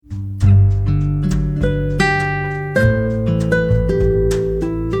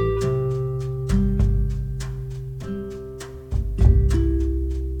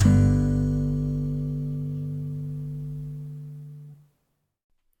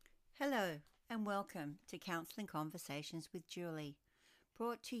Hello and welcome to Counselling Conversations with Julie,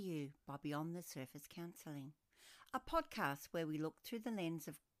 brought to you by Beyond the Surface Counselling, a podcast where we look through the lens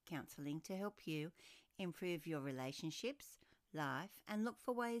of counselling to help you improve your relationships, life, and look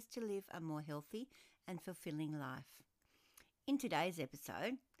for ways to live a more healthy and fulfilling life. In today's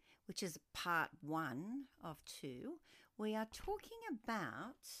episode, which is part 1 of 2, we are talking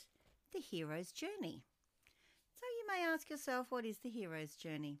about the hero's journey. So you may ask yourself, what is the hero's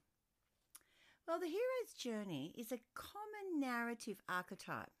journey? Well, the hero's journey is a common narrative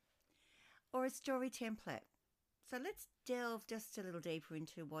archetype or a story template. So let's delve just a little deeper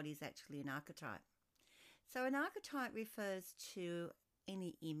into what is actually an archetype. So an archetype refers to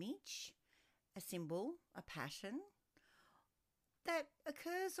any image, a symbol, a pattern that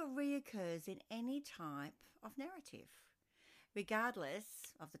occurs or reoccurs in any type of narrative,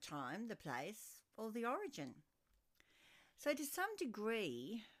 regardless of the time, the place, or the origin. So to some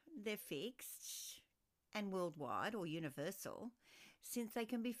degree, they're fixed and worldwide or universal, since they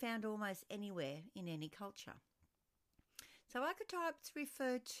can be found almost anywhere in any culture. So archetypes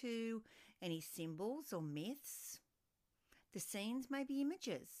refer to any symbols or myths. The scenes may be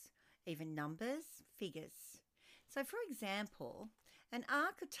images, even numbers, figures. So for example, an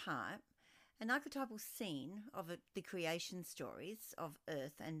archetypal scene of the creation stories of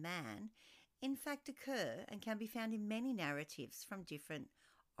Earth and man in fact occur and can be found in many narratives from different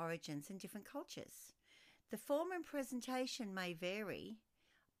origins and different cultures. The form and presentation may vary,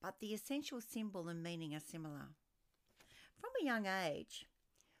 but the essential symbol and meaning are similar. From a young age,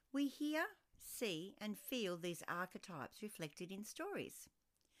 we hear, see, and feel these archetypes reflected in stories,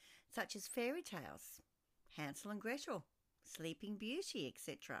 such as fairy tales, Hansel and Gretel, Sleeping Beauty,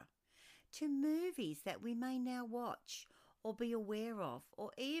 etc., to movies that we may now watch or be aware of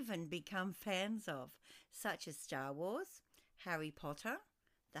or even become fans of, such as Star Wars, Harry Potter,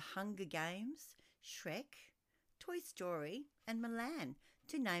 The Hunger Games, Shrek, Toy Story, and Mulan,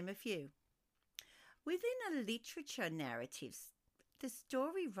 to name a few. Within a literature narratives, the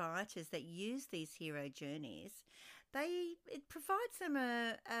story writers that use these hero journeys, it provides them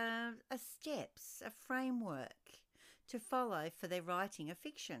a steps, a framework to follow for their writing of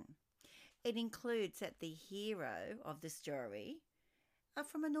fiction. It includes that the hero of the story are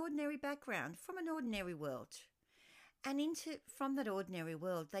from an ordinary background, from an ordinary world. And from that ordinary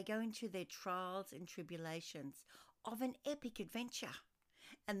world, they go into their trials and tribulations of an epic adventure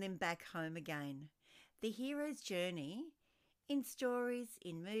and then back home again. The hero's journey in stories,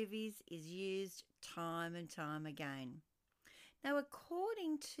 in movies, is used time and time again. Now,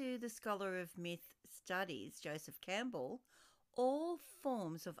 according to the scholar of myth studies, Joseph Campbell, all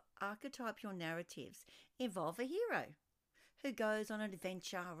forms of archetypal narratives involve a hero who goes on an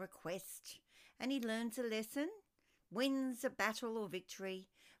adventure or a quest, and he learns a lesson, wins a battle or victory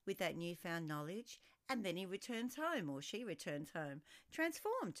with that newfound knowledge, and then he returns home, or she returns home,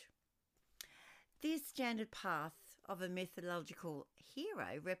 transformed. This standard path of a mythological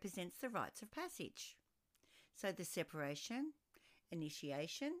hero represents the rites of passage. So the separation,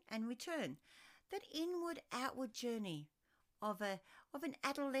 initiation, and return, that inward-outward journey of an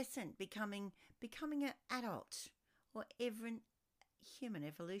adolescent becoming an adult, or even human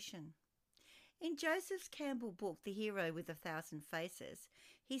evolution. In Joseph Campbell's book, The Hero with 1,000 Faces,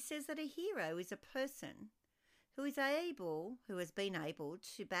 he says that a hero is a person who has been able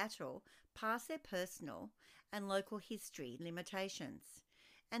to battle past their personal and local history limitations,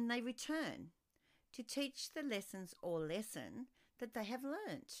 and they return to teach the lessons or lesson that they have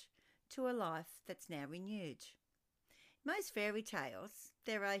learnt to a life that's now renewed. Most fairy tales,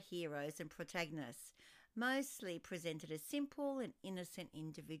 there are heroes and protagonists, mostly presented as simple and innocent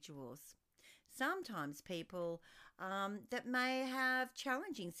individuals. Sometimes people that may have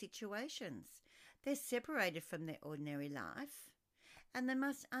challenging situations. They're separated from their ordinary life, and they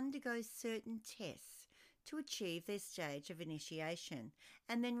must undergo certain tests to achieve their stage of initiation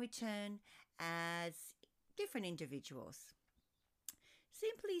and then return as different individuals.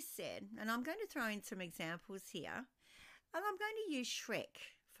 Simply said, and I'm going to throw in some examples here, and I'm going to use Shrek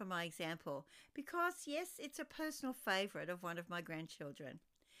for my example because, yes, it's a personal favourite of one of my grandchildren.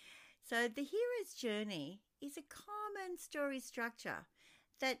 So the hero's journey is a common story structure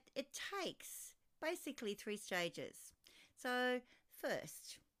that it takes basically 3 stages. So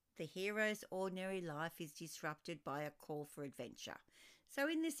first, the hero's ordinary life is disrupted by a call for adventure. So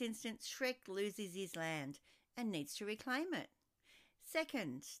in this instance, Shrek loses his land and needs to reclaim it.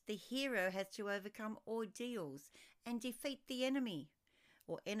 Second, the hero has to overcome ordeals and defeat the enemy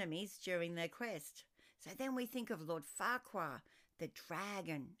or enemies during their quest. So then we think of Lord Farquaad, the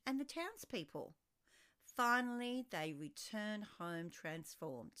dragon, and the townspeople. Finally, they return home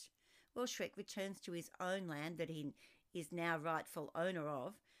transformed. Well, Shrek returns to his own land that he is now rightful owner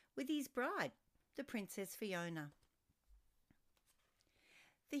of with his bride, the Princess Fiona.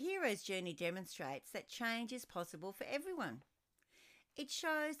 The hero's journey demonstrates that change is possible for everyone. It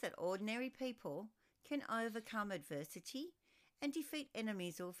shows that ordinary people can overcome adversity and defeat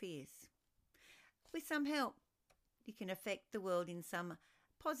enemies or fears. With some help, you can affect the world in some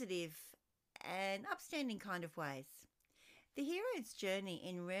positive and upstanding kind of ways. The hero's journey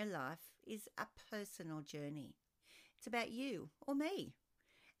in real life is a personal journey. It's about you or me,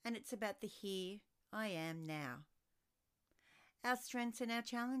 and it's about the here I am now. Our strengths and our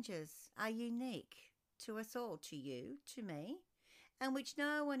challenges are unique to us all, to you, to me, and which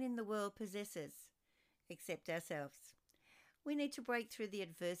no one in the world possesses except ourselves. We need to break through the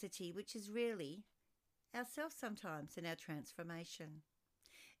adversity, which is really ourselves sometimes, in our transformation.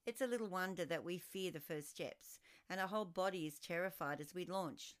 It's a little wonder that we fear the first steps, and our whole body is terrified as we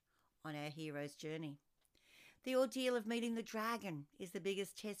launch on our hero's journey. The ordeal of meeting the dragon is the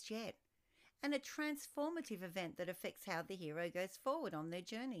biggest test yet, and a transformative event that affects how the hero goes forward on their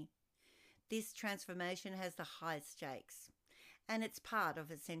journey. This transformation has the highest stakes, and it's part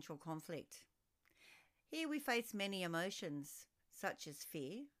of a central conflict. Here we face many emotions, such as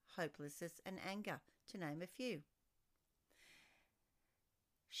fear, hopelessness, and anger, to name a few.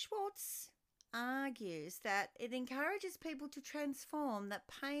 Schwartz argues that it encourages people to transform that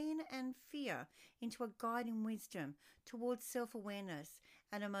pain and fear into a guiding wisdom towards self-awareness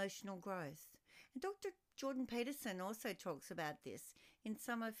and emotional growth. And Dr. Jordan Peterson also talks about this in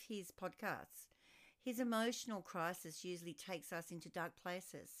some of his podcasts. His emotional crisis usually takes us into dark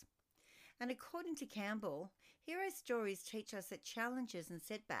places. And according to Campbell, hero stories teach us that challenges and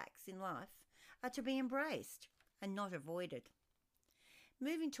setbacks in life are to be embraced and not avoided,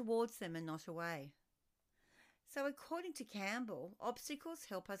 moving towards them and not away. So according to Campbell, obstacles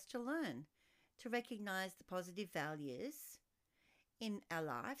help us to learn, to recognise the positive values in our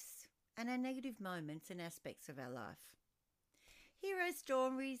lives and our negative moments and aspects of our life. Hero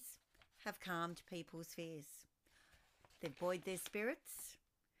stories have calmed people's fears. They've buoyed their spirits,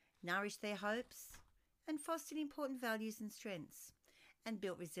 nourished their hopes, and fostered important values and strengths, and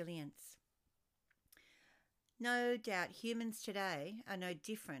built resilience. No doubt humans today are no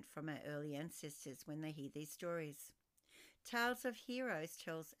different from our early ancestors when they hear these stories. Tales of heroes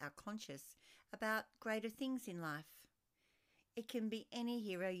tells our conscious about greater things in life. It can be any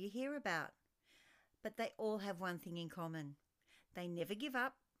hero you hear about, but they all have one thing in common. They never give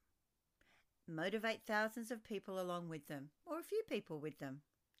up, motivate thousands of people along with them, or a few people with them.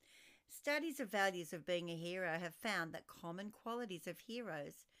 Studies of values of being a hero have found that common qualities of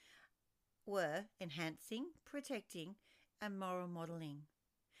heroes were enhancing, protecting, and moral modelling.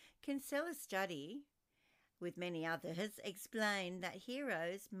 Kinsella's study, with many others, explained that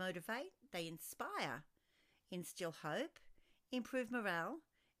heroes motivate, they inspire, instill hope, improve morale,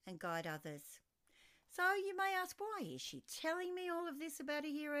 and guide others. So you may ask, why is she telling me all of this about a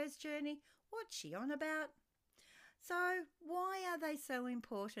hero's journey? What's she on about? So why are they so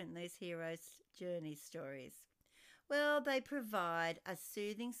important, these hero's journey stories? Well, they provide a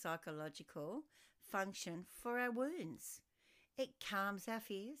soothing psychological function for our wounds. It calms our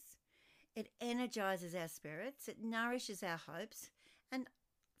fears, it energises our spirits, it nourishes our hopes, and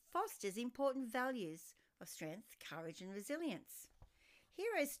fosters important values of strength, courage, and resilience.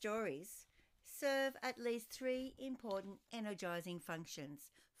 Hero stories serve at least 3 important energising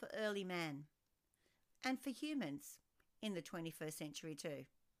functions for early man and for humans in the 21st century too.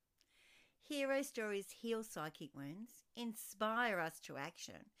 Hero stories heal psychic wounds, inspire us to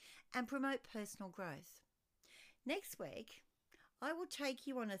action, and promote personal growth. Next week, I will take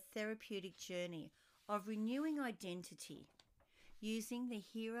you on a therapeutic journey of renewing identity using the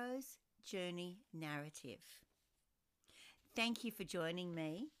hero's journey narrative. Thank you for joining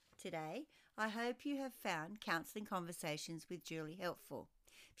me today. I hope you have found Counselling Conversations with Julie helpful.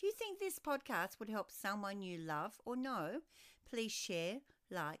 If you think this podcast would help someone you love or know, please share,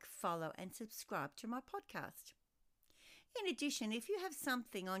 like, follow, and subscribe to my podcast. In addition, if you have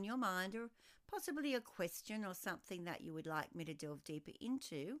something on your mind or possibly a question or something that you would like me to delve deeper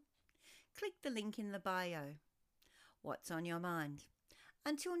into, click the link in the bio. What's on your mind?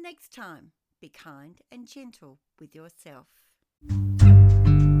 Until next time, be kind and gentle with yourself.